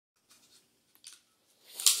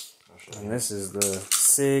And this is the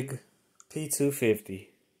Sig P250.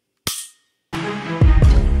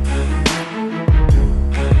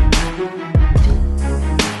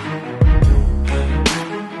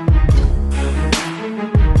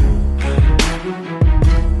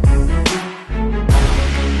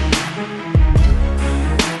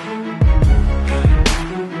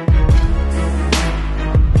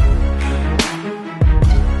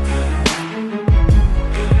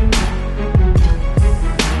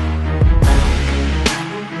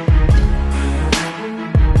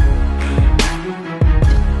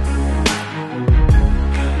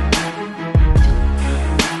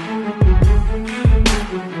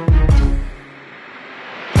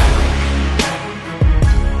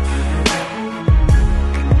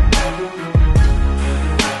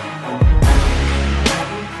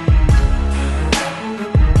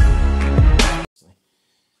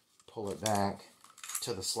 Pull it back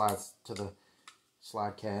to the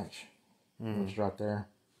slide catch. It's right there.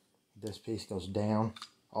 This piece goes down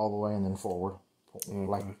all the way and then forward,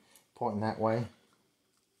 like pointing that way.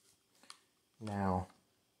 Now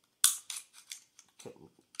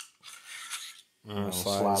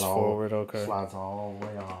slides forward. Slides all the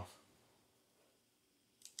way off.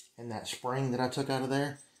 And that spring that I took out of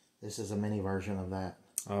there, this is a mini version of that.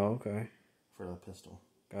 Oh, okay. For the pistol.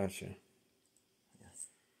 Gotcha.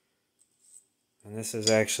 And this is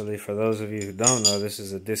actually, for those of you who don't know, this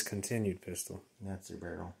is a discontinued pistol. And that's your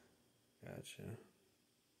barrel. Gotcha.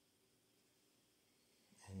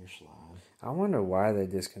 And your slide. I wonder why they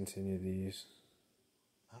discontinued these.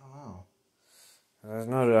 I don't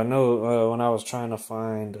know. I know when I was trying to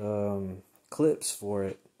find clips for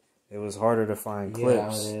it, it was harder to find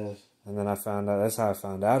clips. Yeah, it is. And then I found out, that's how I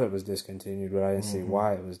found out it was discontinued, but I didn't see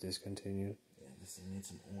why it was discontinued. Yeah, this needs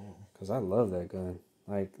some oil. Because I love that gun.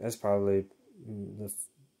 Like, that's probably the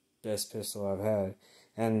best pistol I've had,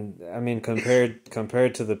 and I mean compared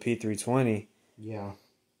to the P320, yeah,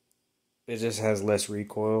 it just has less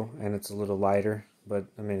recoil and it's a little lighter. But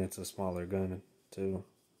I mean, it's a smaller gun too.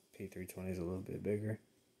 P320 is a little bit bigger.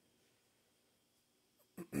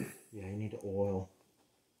 Yeah, you need to oil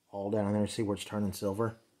all down there. See where it's turning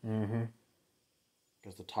silver?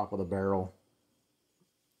 Because the top of the barrel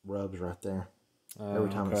rubs right there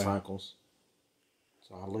every time it cycles.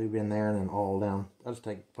 So I lube in there and then all down. I just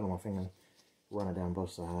put it on my finger and run it down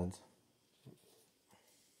both sides.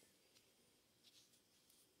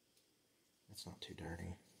 It's not too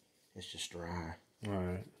dirty. It's just dry.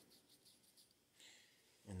 Alright.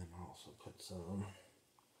 And then I'll also put some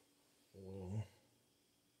oil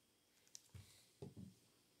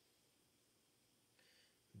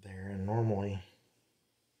there. And normally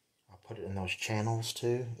I'll put it in those channels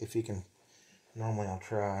too. If you can, normally I'll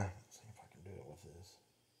try. See if I can do it with this.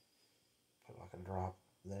 Put like a drop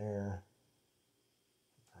there,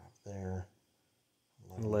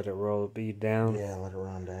 Let it roll the bead down. Yeah, let it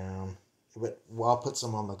run down. But I'll put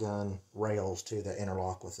some on the gun rails too that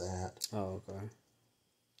interlock with that. Oh, okay.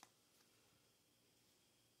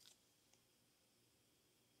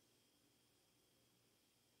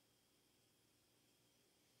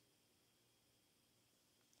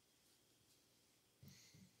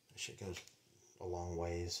 This shit goes a long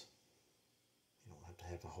ways. You don't have to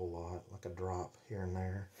have a whole lot. Like a drop here and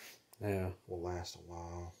there. Yeah. Will last a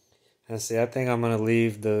while. And see, I think I'm gonna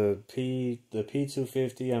leave the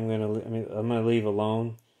P250. I'm gonna leave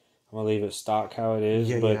alone. I'm gonna leave it stock how it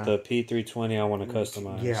is. But the P320 I want to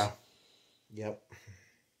customize. Yeah. Yep.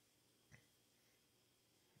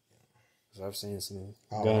 Cause I've seen some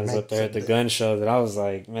guns up there at the gun show that I was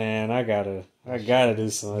like, man, I gotta do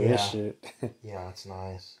some of this shit. Yeah, it's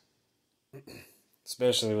nice.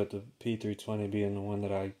 Especially with the P320 being the one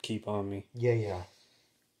that I keep on me.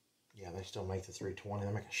 Yeah, they still make the 320.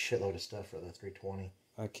 They make a shitload of stuff for the 320.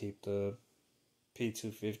 I keep the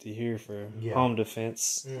P250 here for home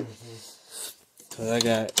defense. Cause I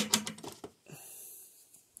got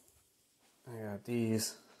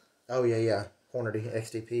these. Oh yeah. Hornady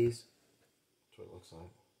XDPs. That's what it looks like.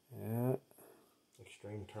 Yeah.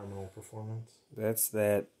 Extreme terminal performance. That's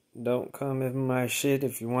that. Don't come in my shit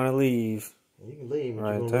if you want to leave. You can leave, but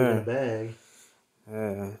right you're there. Leave in a bag.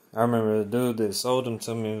 Yeah, I remember the dude that sold them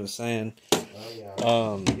to me was saying, you don't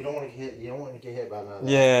want to get hit. You don't want to get hit by none of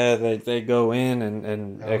that. Yeah, they go in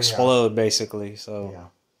and explode basically. So yeah,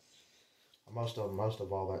 most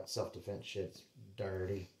of all that self defense shit's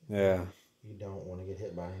dirty. Yeah, you don't want to get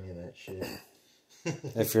hit by any of that shit.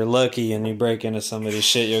 If you're lucky and you break into somebody's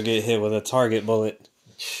shit, you'll get hit with a target bullet.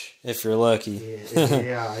 If you're lucky.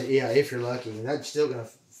 If you're lucky, that's still gonna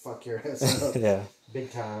fuck your ass up. Yeah,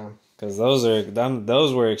 big time. Because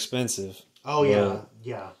those were expensive. Oh yeah.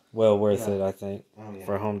 well worth it, I think,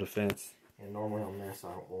 for home defense. And normally on this,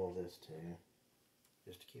 I'll oil this too,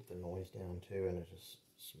 just to keep the noise down too, and it's just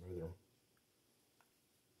smoother.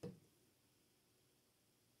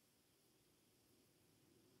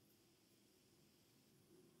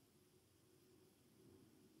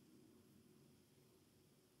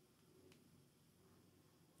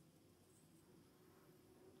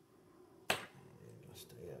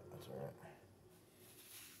 Stay up, that's all right.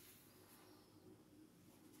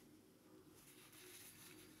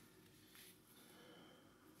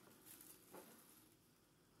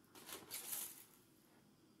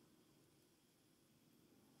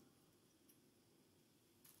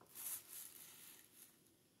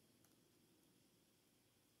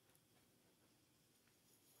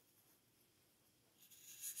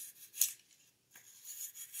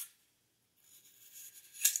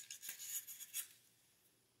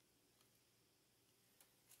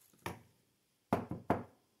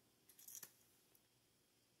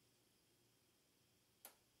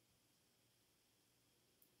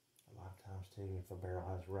 Times too, if a barrel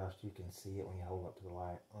has rust, you can see it when you hold it up to the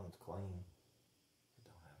light. Oh, it's clean. It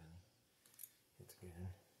don't have any. It's good.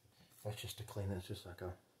 That's just to clean it. It's just like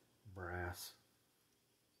a brass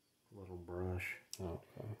little brush.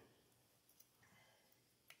 Okay.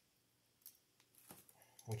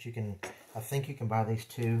 Which you can, I think you can buy these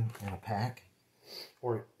two in a pack.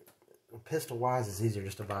 Or pistol wise, it's easier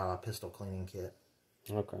just to buy a pistol cleaning kit.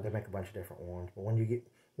 Okay. They make a bunch of different ones, but when you get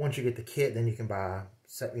once you get the kit, then you can buy,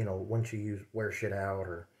 you know, once you wear shit out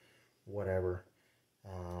or whatever.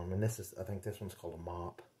 And this is, I think this one's called a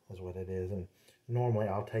mop, is what it is. And normally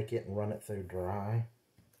I'll take it and run it through dry,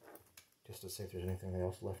 just to see if there's anything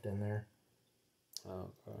else left in there.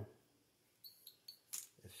 Okay.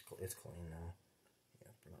 It's clean now.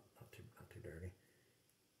 Yeah, but not too dirty.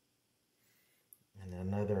 And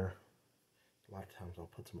then a lot of times I'll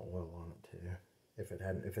put some oil on it too,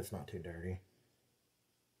 if it's not too dirty.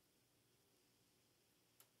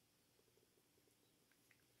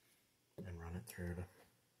 And run it through to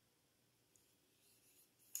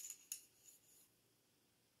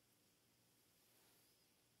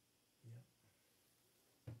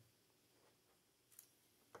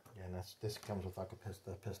yeah, and this comes with like a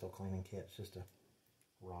pistol cleaning kit. It's just a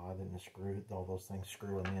rod and a screw, all those things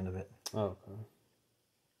screw on the end of it. Okay.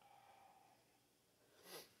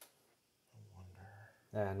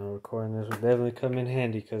 Yeah, I know recording this would definitely come in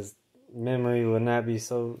handy because memory will not be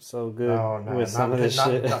so good with some of this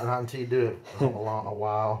shit. Not until you do it a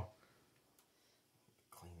while.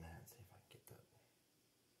 Clean that and see if I can get that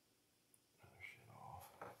other shit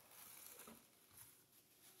off.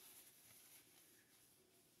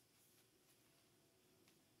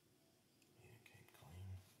 Yeah, it came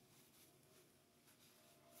clean.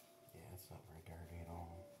 Yeah, it's not very dirty at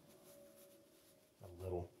all. A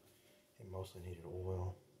little. It mostly needed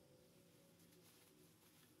oil.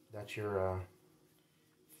 That's your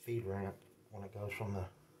feed ramp when it goes from the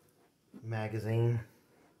magazine.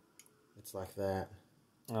 It's like that.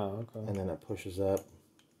 Oh, okay. And then it pushes up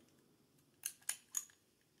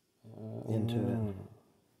into it.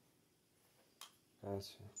 Gotcha.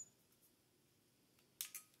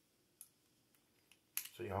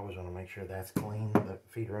 So you always want to make sure that's clean, the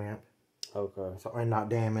feed ramp. Okay. So, and not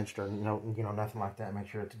damaged or nothing like that. Make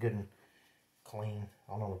sure it's good and clean.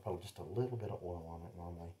 I'll normally put just a little bit of oil on it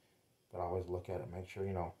normally, but I always look at it, make sure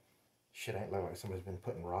shit ain't look like somebody's been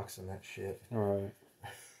putting rocks in that shit. All right.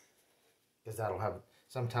 Because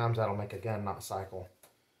sometimes that'll make a gun not cycle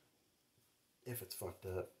if it's fucked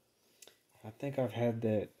up. I think I've had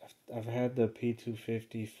that. I've had the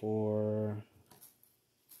P250 for.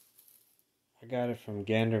 I got it from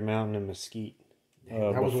Gander Mountain in Mesquite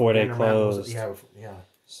before they closed. Yeah.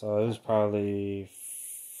 So it was probably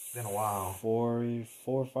been a while. 4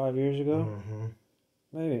 or 5 years ago.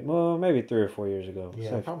 Mm-hmm. Maybe 3 or 4 years ago.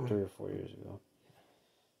 Yeah, probably 3 or 4 years ago.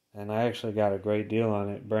 And I actually got a great deal on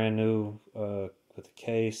it, brand new, with the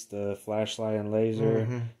case, the flashlight and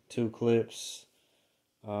laser, 2 clips.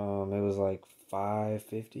 It was like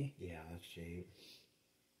 $550. Yeah, that's cheap.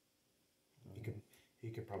 You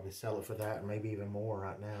could probably sell it for that, and maybe even more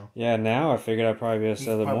right now. Yeah, now I figured I'd probably be able to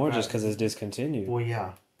sell it more just because it's discontinued. Well,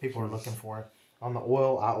 yeah, people are looking for it. On the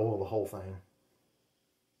oil, I oil the whole thing.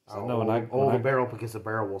 I oil the barrel because the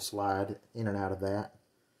barrel will slide in and out of that.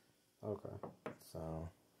 Okay. So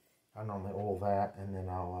I normally oil that, and then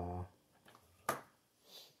I'll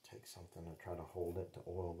take something and try to hold it to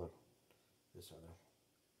oil the rest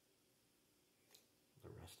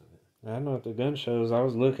of it. I know at the gun shows, I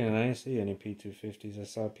was looking and I didn't see any P250s. I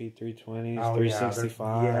saw P320s,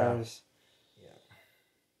 365s. Yeah.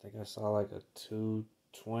 I think I saw like a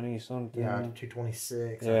 220 something. Yeah,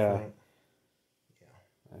 226. Yeah. I think.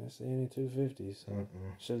 I didn't see any 250s. So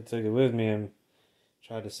should have took it with me and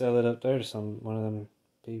tried to sell it up there to one of them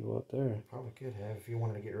people up there. You probably could have if you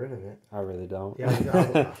wanted to get rid of it. I really don't.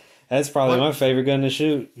 Yeah, that's probably my favorite gun to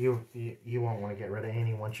shoot. You won't want to get rid of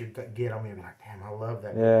any. Once you get them, you'll be like, damn, I love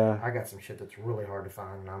that. Yeah. I got some shit that's really hard to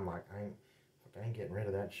find, and I'm like, I ain't getting rid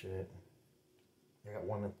of that shit. I got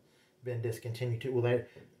one that's been discontinued too. Well,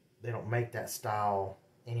 they don't make that style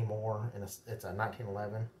anymore, and it's a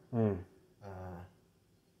 1911.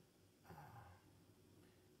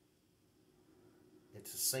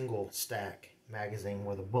 It's a single stack magazine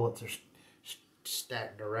where the bullets are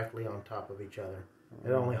stacked directly on top of each other. It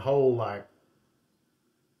only hold like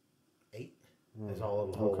 8 is all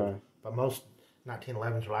it'll hold. Okay. But most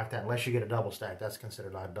 1911s are like that. Unless you get a double stack, that's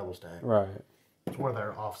considered like a double stack. Right. It's where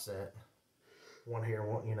they're offset. One here,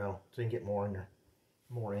 one, so you can get more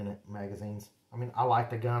in it magazines. I mean, I like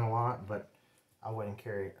the gun a lot, but I wouldn't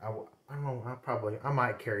carry it. I don't know. I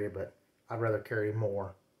might carry it, but I'd rather carry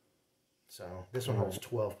more. So this one holds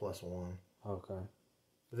 12 plus 1. Okay.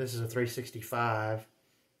 But this is a 365,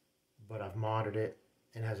 but I've modded it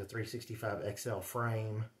and has a 365 XL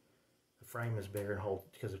frame. The frame is bigger and holds,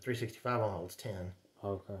 because the 365 only holds 10.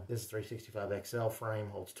 Okay. This is 365 XL frame,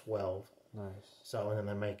 holds 12. Nice. So, and then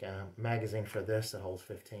they make a magazine for this that holds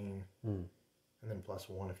 15. And then plus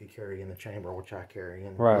 1 if you carry in the chamber, which I carry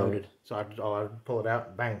in loaded. So I pull it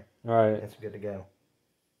out, bang. Right. It's good to go.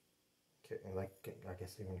 Like, I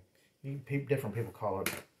guess different people call it,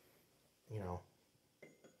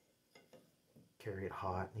 carry it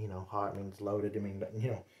hot. Hot means loaded. I mean,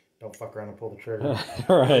 don't fuck around and pull the trigger.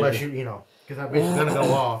 Right. Unless because that bitch is gonna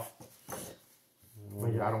go off.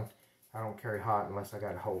 I don't carry hot unless I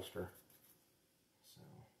got a holster. So,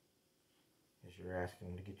 as you're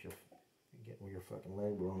asking to get your fucking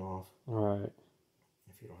leg blown off. Right.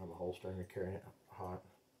 If you don't have a holster and you're carrying it hot.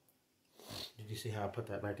 Did you see how I put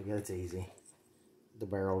that back together? It's easy. The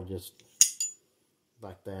barrel just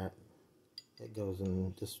like that. It goes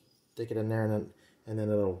in, just stick it in there, and then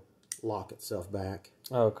it'll lock itself back.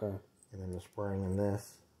 Okay. And then the spring in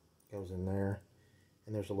this goes in there,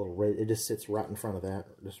 and there's a little ridge. It just sits right in front of that,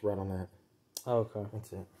 just right on that. Okay.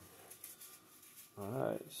 That's it.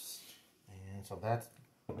 Nice. And so that's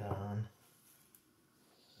done.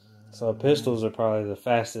 So pistols are probably the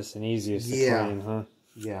fastest and easiest to clean, huh?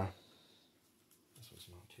 Yeah.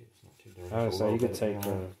 I would say you could take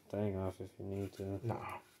the thing off if you need to. No,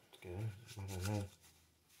 it's good. I don't know.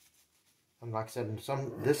 And like I said,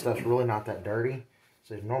 this stuff's really not that dirty.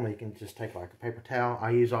 So normally you can just take like a paper towel.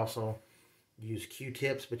 I also use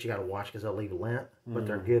Q-tips, but you got to watch because they'll leave a lint. But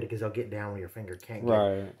they're good because they'll get down where your finger can't get.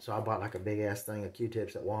 Right. So I bought like a big ass thing of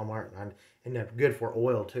Q-tips at Walmart, and they're good for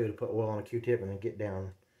oil too, to put oil on a Q-tip and then get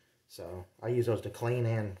down. So I use those to clean,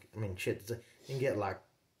 and I mean shit, you can get like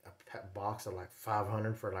a box of like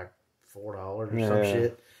 500 for like $4 or some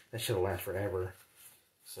shit. That shit'll last forever.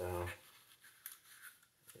 So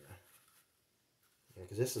yeah,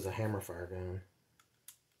 because this is a hammer fire gun.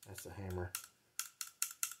 That's the hammer.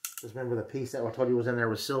 Just remember the piece that I told you was in there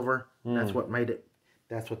was silver. That's what made it.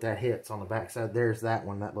 That's what that hits on the back side. There's that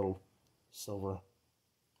one, that little silver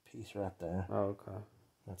piece right there. Oh, okay.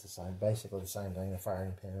 That's the same, basically the same thing. The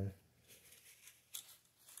firing pin.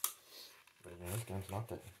 But man, this gun's not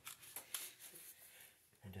that.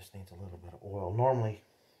 It just needs a little bit of oil. Normally,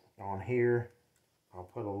 on here, I'll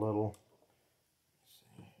put a little.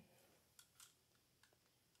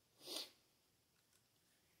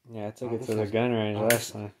 Yeah, I took it to the gun range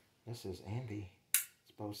last time. This is ambi.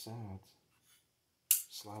 It's both sides.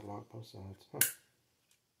 Slide lock both sides. Huh.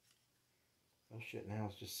 Oh shit! Now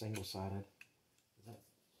it's just single sided.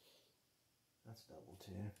 That's double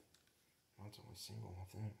too. That's only single, I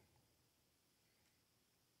think.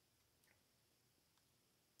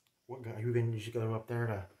 What gun? You should go up there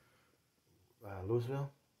to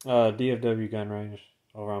Louisville? DFW gun range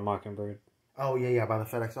over on Mockingbird. Oh yeah, by the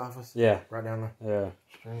FedEx office. Yeah, right down the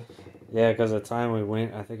street. Yeah, because the time we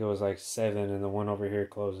went, I think it was like 7, and the one over here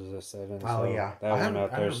closes at 7. Oh so yeah, that one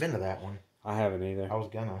out there. I've never been to that one. I haven't either. I was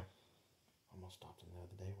gonna. Almost stopped in the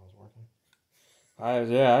other day while I was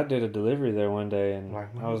working. I did a delivery there one day, and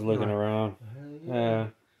I was looking around. Yeah.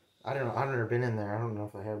 I've never been in there. I don't know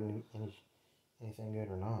if they have anything good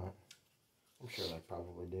or not. I'm sure they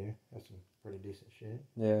probably do. That's some pretty decent shit.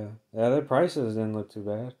 Yeah, their prices didn't look too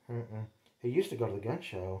bad. He used to go to the gun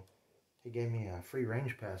show. He gave me a free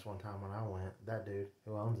range pass one time when I went. That dude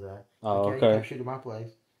who owns that. Oh, okay. You can shoot at my place.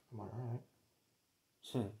 I'm like, all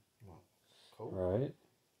right. Cool. Right.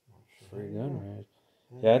 Free gun range.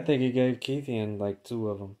 Yeah, I think he gave Keithian like 2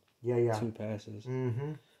 of them. Yeah. 2 passes.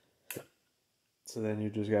 So then you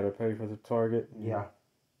just got to pay for the target. Yeah.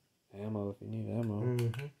 Ammo if you need ammo.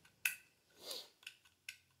 Mm-hmm.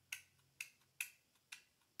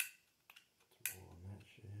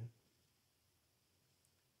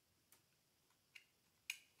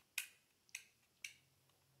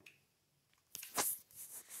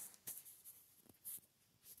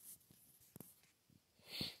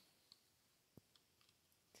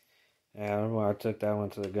 Yeah, I remember I took that one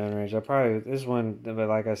to the gun range. This one, but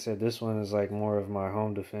like I said, this one is like more of my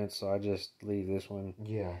home defense, so I just leave this one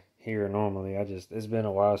here normally. It's been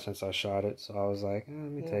a while since I shot it, so I was like,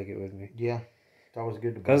 let me take it with me. Yeah, it's always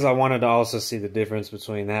good to because I wanted to also see the difference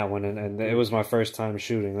between that one and it was my first time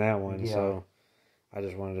shooting that one, so I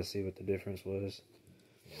just wanted to see what the difference was.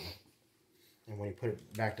 And when you put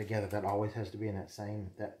it back together, that always has to be in that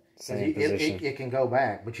same position. It can go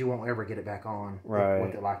back, but you won't ever get it back on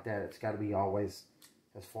with it like that. It's got to be always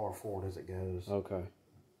as far forward as it goes. Okay.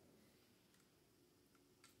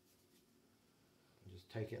 Just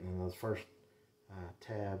take it in those first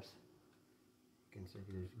tabs. You can see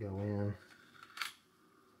you just go in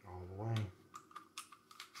all the way.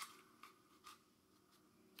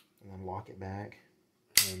 And then lock it back.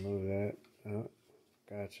 And move that. Oh,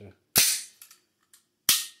 gotcha.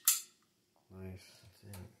 Nice. That's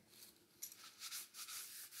it.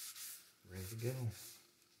 Ready to go.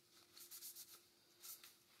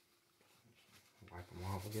 Wipe them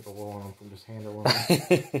off and get the oil on them from just handling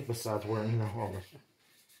them. Besides wearing, all this.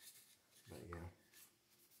 But yeah.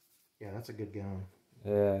 Yeah, that's a good gun.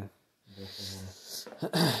 Yeah.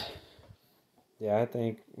 Yeah, I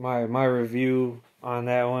think my review on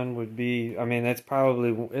that one would be, I mean, it's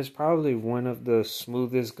probably one of the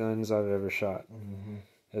smoothest guns I've ever shot. Mm-hmm.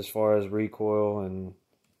 As far as recoil and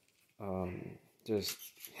just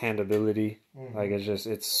handability. Mm-hmm. Like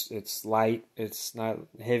it's light. It's not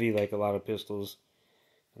heavy like a lot of pistols,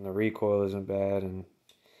 and the recoil isn't bad. And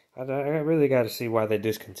I really got to see why they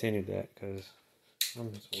discontinued that, because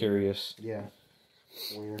I'm curious. Yeah,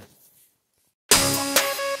 it's weird.